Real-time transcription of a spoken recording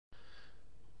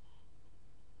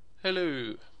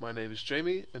Hello, my name is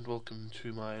Jamie and welcome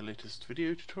to my latest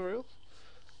video tutorial.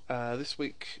 This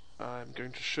week I'm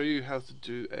going to show you how to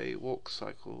do a walk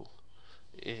cycle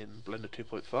in Blender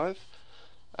 2.5.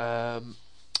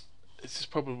 This is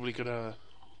probably going to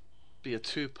be a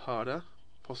two-parter,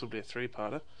 possibly a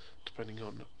three-parter, depending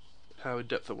on how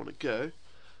in-depth I want to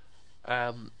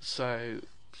go. So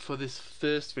for this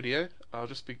first video I'll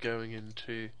just be going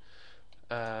into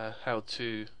how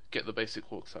to get the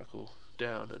basic walk cycle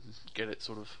down and get it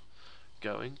sort of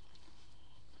going.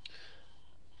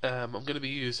 I'm going to be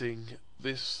using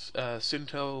this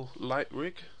Sintel light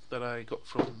rig that I got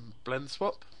from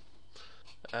BlendSwap,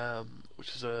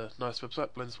 which is a nice website,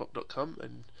 blendswap.com,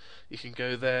 and you can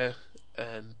go there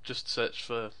and just search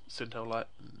for Sintel light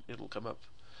and it'll come up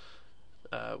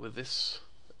with this.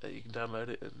 You can download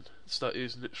it and start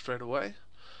using it straight away.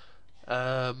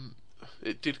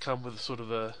 It did come with sort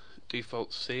of a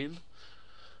default scene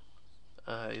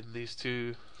in these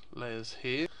two layers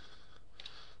here,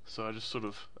 so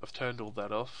I've turned all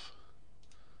that off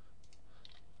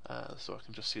so I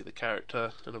can just see the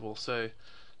character, and I've also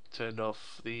turned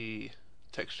off the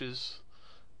textures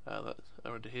that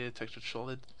are under here, textured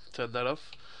solid. Turn that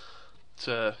off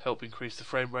to help increase the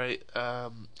frame rate.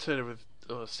 Turn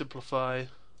simplify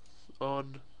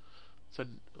on,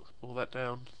 turn all that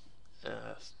down,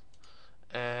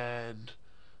 and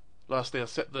lastly I'll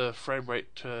set the frame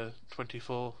rate to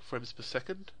 24 frames per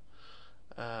second.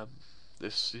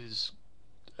 This is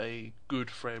a good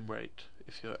frame rate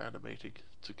if you're animating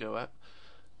to go at.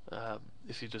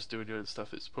 If you're just doing your own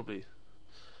stuff, it's probably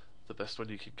the best one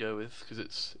you could go with because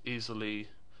it's easily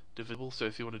divisible. So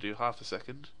if you want to do half a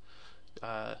second,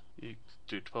 you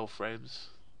do 12 frames,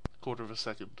 quarter of a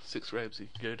second, 6 frames. You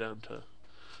can go down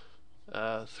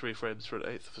to 3 frames for an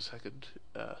eighth of a second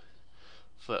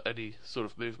for any sort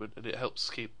of movement, and it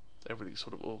helps keep everything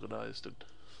sort of organised and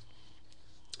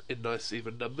in nice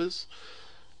even numbers.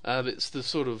 It's the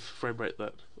sort of frame rate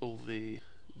that all the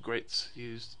greats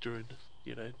used during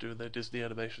doing their Disney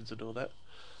animations and all that.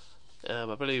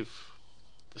 I believe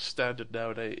the standard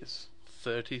nowadays is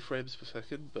 30 frames per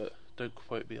second, but don't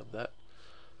quote me on that.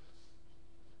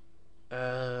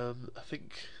 I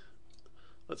think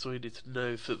that's all you need to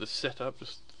know for the setup.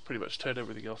 Just pretty much turn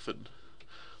everything off and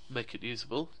make it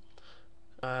usable.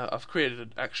 I've created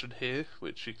an action here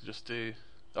which you can just do.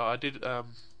 I did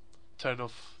turn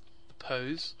off the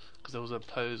pose because there was a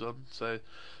pose on, so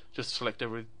just select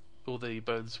all the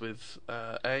bones with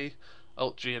A,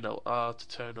 Alt G and Alt R to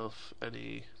turn off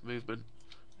any movement,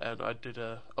 and I did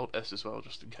Alt S as well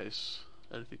just in case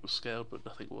anything was scaled, but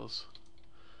nothing was.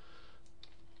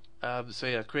 So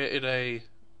yeah, created a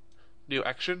new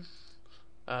action.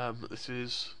 This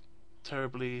is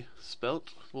terribly spelt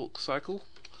walk cycle,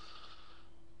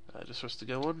 just for us to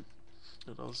go on,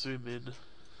 and I'll zoom in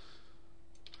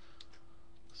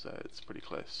so it's pretty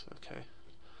close. Okay.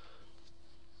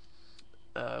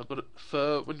 But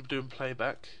for when I'm doing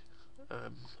playback,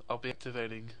 I'll be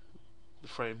activating the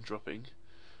frame dropping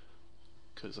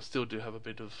because I still do have a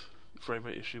bit of frame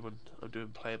rate issue when I'm doing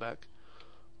playback,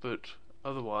 but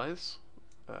otherwise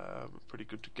pretty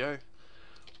good to go.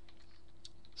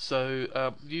 So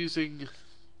using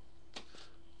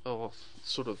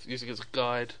as a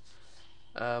guide,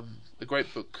 a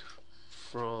great book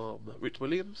from Rich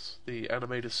Williams, the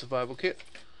Animator Survival Kit,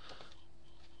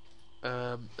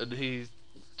 and he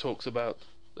talks about,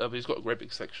 he's got a great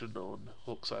big section on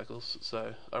walk cycles,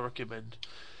 so I recommend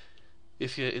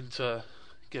if you're into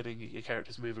getting your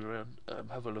characters moving around,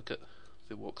 have a look at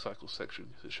the walk cycle section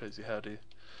because it shows you how to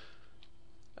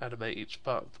animate each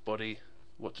part of the body,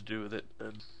 what to do with it,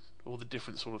 and all the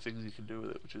different sort of things you can do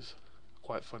with it, which is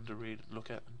quite fun to read and look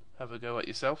at and have a go at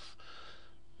yourself.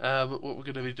 What we're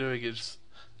going to be doing is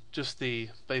just the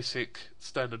basic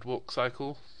standard walk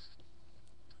cycle.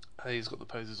 He's got the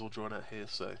poses all drawn out here,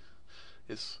 so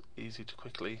it's easy to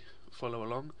quickly follow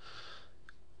along.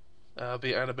 I'll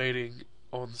be animating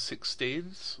on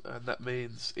 16s, and that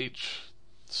means each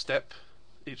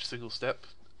single step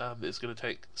is going to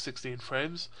take 16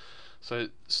 frames. So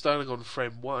starting on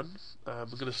frame 1, I'm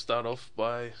going to start off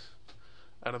by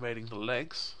animating the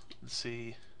legs and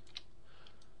see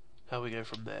how we go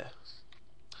from there.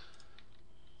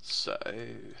 So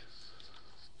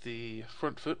the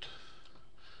front foot,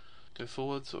 go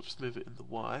forward, so I'll just move it in the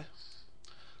Y.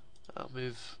 I'll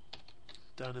move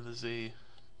down in the Z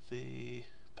the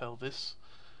pelvis,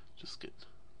 just get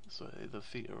so the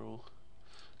feet are all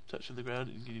touching the ground.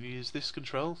 You can use this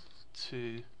control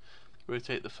to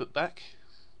rotate the foot back,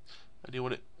 and you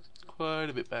want it quite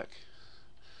a bit back,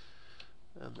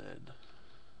 and then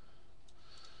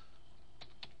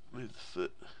move the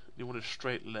foot. You want a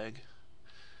straight leg,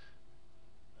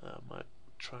 I might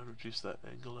try and reduce that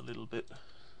angle a little bit.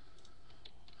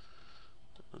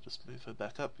 I'll just move her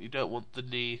back up. You don't want the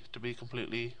knee to be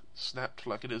completely snapped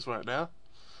like it is right now,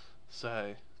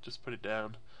 so just put it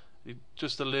down.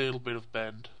 Just a little bit of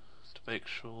bend to make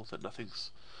sure that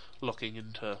nothing's locking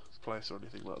into place or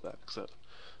anything like that, because that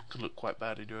can look quite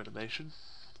bad in your animation.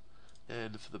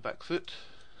 And for the back foot,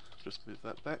 just move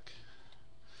that back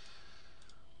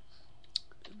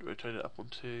and rotate it up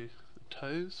onto the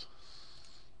toes,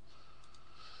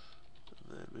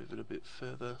 and then move it a bit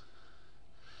further,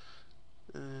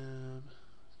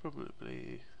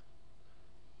 probably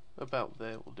about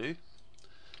there will do.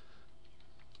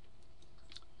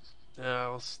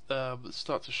 Now I'll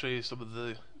start to show you some of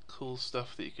the cool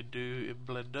stuff that you can do in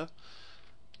Blender,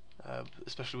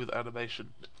 especially with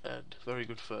animation, and very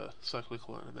good for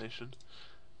cyclical animation.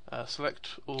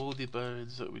 Select all the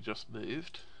bones that we just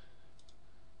moved,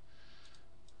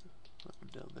 that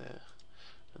one down there,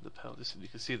 and the pelvis, and you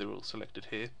can see they're all selected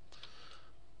here.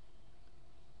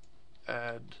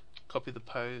 And copy the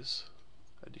pose,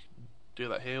 and you can do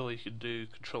that here, or you can do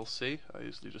Control C. I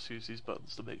usually just use these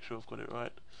buttons to make sure I've got it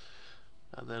right.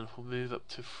 And then we'll move up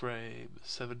to frame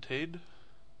 17,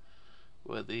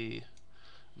 where the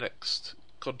next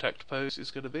contact pose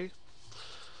is going to be,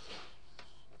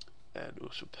 and we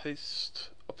shall paste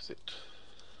opposite.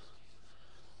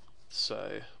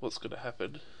 So what's going to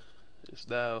happen is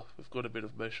now we've got a bit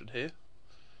of motion here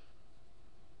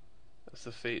as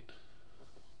the feet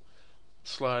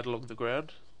slide along the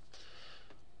ground,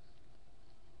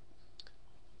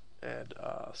 and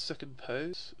our second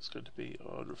pose is going to be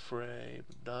on frame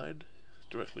 9,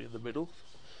 directly in the middle.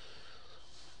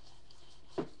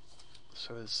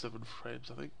 So there's 7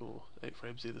 frames, I think, or 8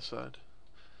 frames either side.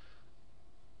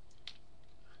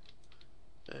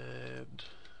 And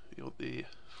you want the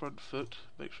front foot,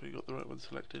 make sure you got the right one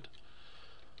selected.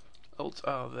 Alt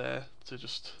R there to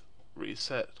just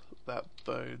reset that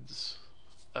bones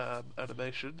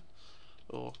animation,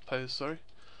 or pose, sorry.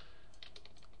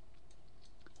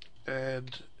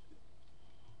 And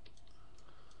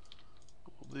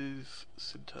we'll move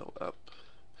Sintel up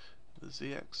the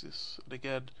Z-axis, and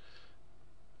again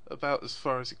about as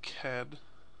far as it can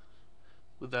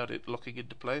without it locking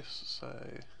into place, so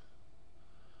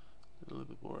a little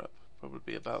bit more up,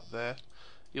 probably about there.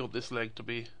 You want this leg to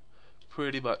be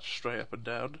pretty much straight up and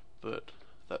down, but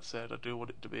that said, I do want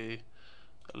it to be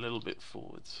a little bit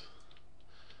forwards,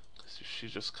 so she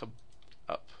just come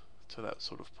up to that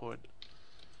sort of point.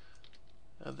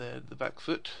 And then the back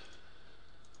foot,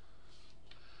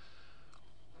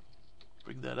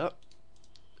 bring that up,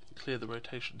 clear the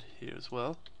rotation here as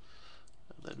well,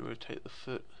 and then rotate the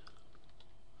foot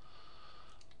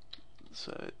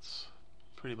so it's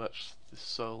pretty much the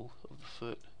sole of the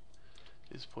foot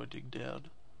is pointing down.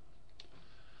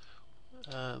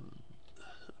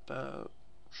 About,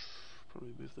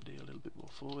 probably move the knee a little bit more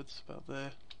forwards, about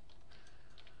there.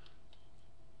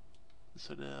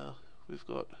 So now we've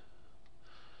got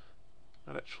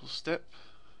an actual step,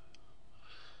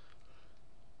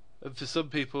 and for some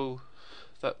people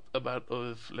that amount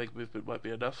of leg movement might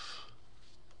be enough,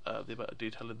 the amount of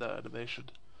detail in that animation,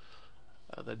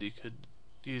 and then you can,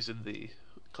 using the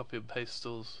copy and paste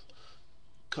tools,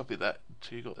 copy that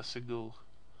until you got a single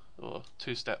or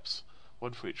 2 steps,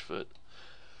 1 for each foot.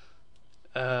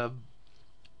 But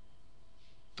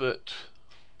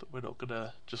we're not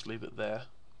gonna just leave it there.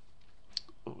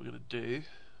 What we're gonna do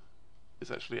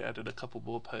is actually add in a couple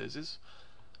more poses.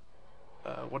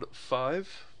 One at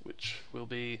 5, which will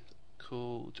be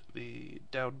called the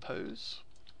down pose.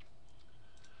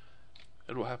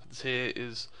 And what happens here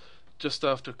is just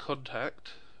after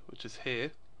contact, which is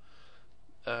here,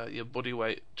 your body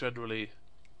weight generally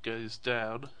goes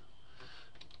down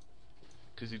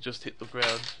because you just hit the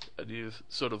ground and you're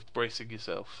sort of bracing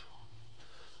yourself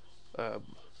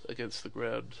against the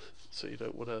ground, so you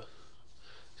don't want to,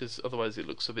 because otherwise it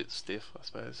looks a bit stiff, I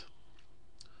suppose.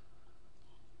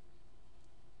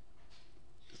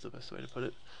 Is the best way to put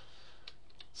it.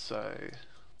 So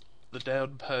the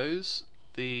down pose,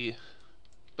 the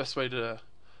best way to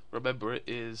remember it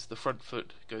is the front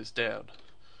foot goes down,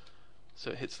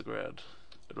 so it hits the ground,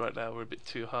 and right now we're a bit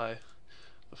too high,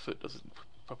 the foot doesn't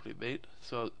properly meet.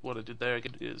 So what I did there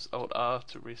again is Alt R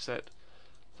to reset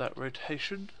that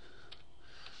rotation,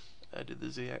 and in the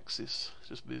Z-axis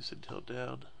just moves until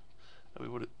down, and we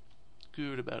want a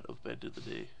good amount of bend in the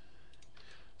knee.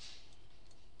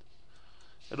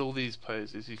 And all these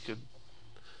poses you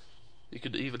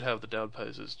can even have the down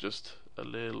poses just a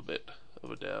little bit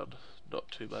of a down, not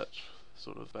too much,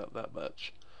 sort of about that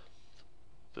much.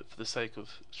 But for the sake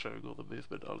of showing all the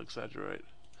movement, I'll exaggerate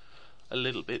a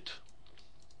little bit.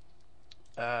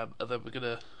 And then we're going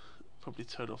to probably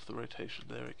turn off the rotation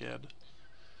there again.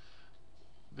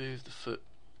 Move the foot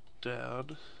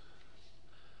down.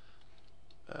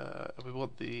 And we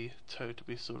want the toe to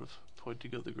be sort of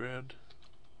pointing on the ground.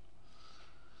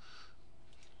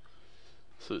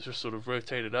 So it's just sort of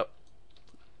rotated up.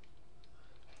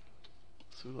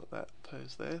 So we've got that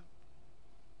pose there.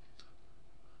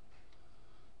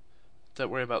 Don't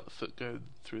worry about the foot going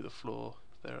through the floor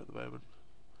there at the moment.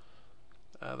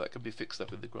 That can be fixed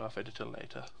up in the graph editor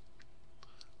later.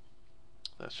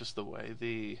 That's just the way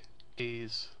the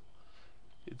keys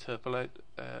interpolate,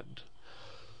 and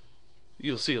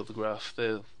you'll see on the graph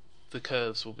the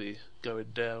curves will be going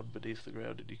down beneath the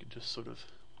ground, and you can just sort of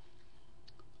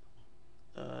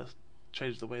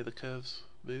change the way the curves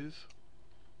move.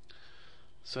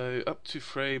 So up to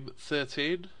frame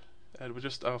 13, and we're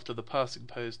just after the passing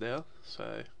pose now.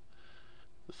 So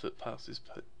the foot passes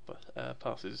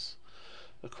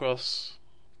across,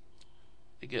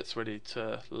 it gets ready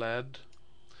to land.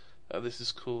 This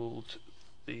is called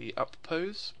the up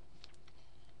pose,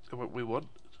 and what we want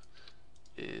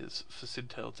is for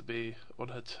Sintel to be on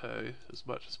her toe as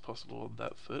much as possible on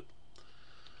that foot,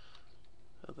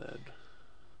 and then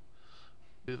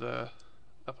move her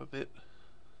up a bit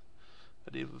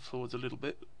and even forwards a little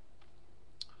bit,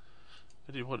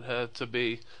 and you want her to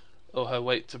be, or her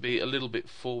weight to be, a little bit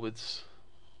forwards,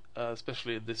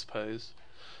 especially in this pose,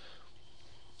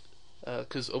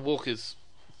 because a walk is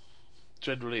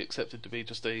generally accepted to be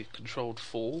just a controlled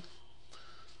fall.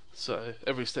 So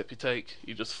every step you take,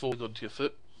 you just fall onto your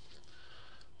foot.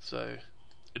 So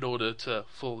in order to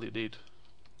fall, you need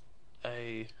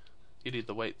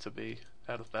the weight to be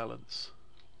out of balance.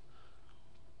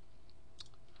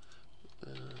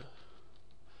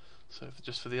 So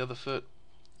just for the other foot,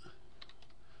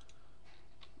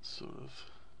 sort of,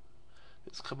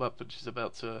 it's come up and she's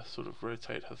about to sort of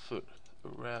rotate her foot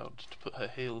around to put her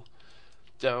heel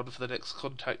down for the next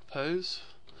contact pose.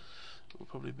 We'll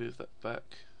probably move that back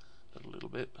a little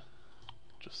bit,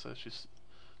 just so she's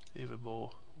even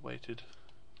more weighted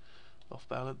off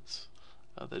balance,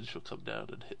 and then she'll come down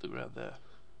and hit the ground there.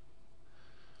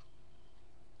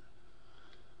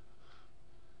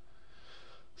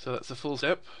 So that's a full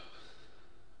step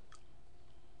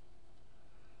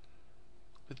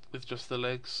with just the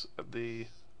legs and the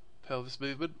pelvis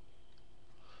movement,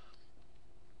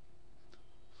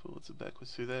 forwards and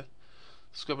backwards through there.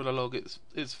 Scrubbing along,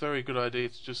 it's a very good idea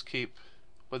to just keep,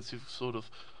 once you've sort of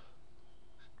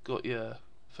got your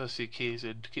first few keys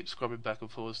in, to keep scrubbing back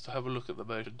and forwards, to have a look at the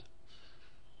motion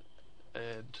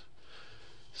and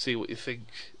see what you think,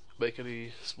 make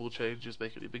any small changes,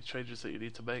 make any big changes that you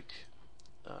need to make.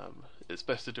 It's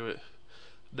best to do it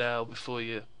now before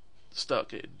you start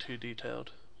getting too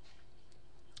detailed.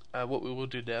 What we will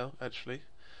do now actually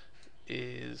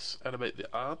is animate the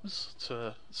arms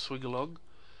to swing along.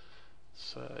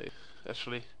 So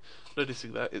actually,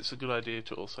 noticing that, it's a good idea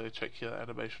to also check your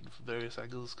animation from various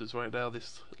angles, because right now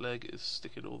this leg is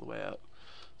sticking all the way out.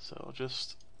 So I'll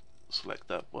just select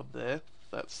that one there,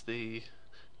 that's the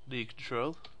knee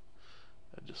control,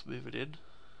 and just move it in.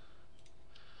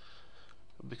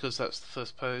 And because that's the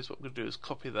first pose, what I'm going to do is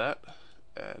copy that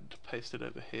and paste it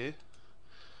over here,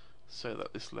 so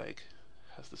that this leg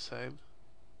has the same,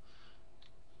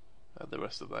 and the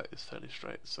rest of that is fairly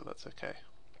straight, so that's okay.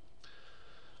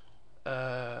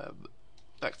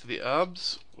 Back to the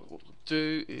arms, what we'll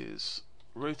do is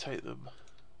rotate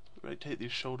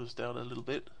these shoulders down a little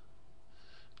bit,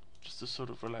 just to sort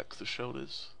of relax the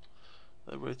shoulders.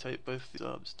 Then rotate both the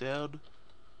arms down.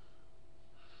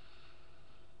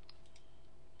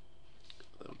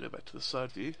 Then we'll go back to the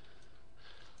side view.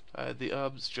 The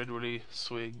arms generally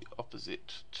swing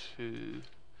opposite to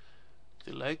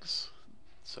the legs,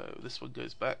 so this one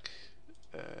goes back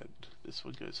and this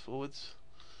one goes forwards.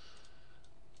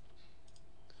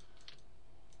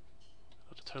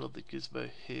 I'll just turn on the gizmo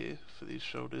here for these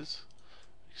shoulders,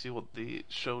 because you want the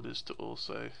shoulders to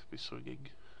also be swinging.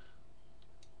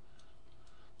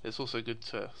 It's also good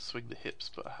to swing the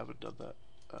hips, but I haven't done that.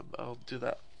 I'll do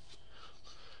that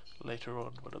later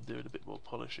on when I'm doing a bit more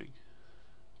polishing.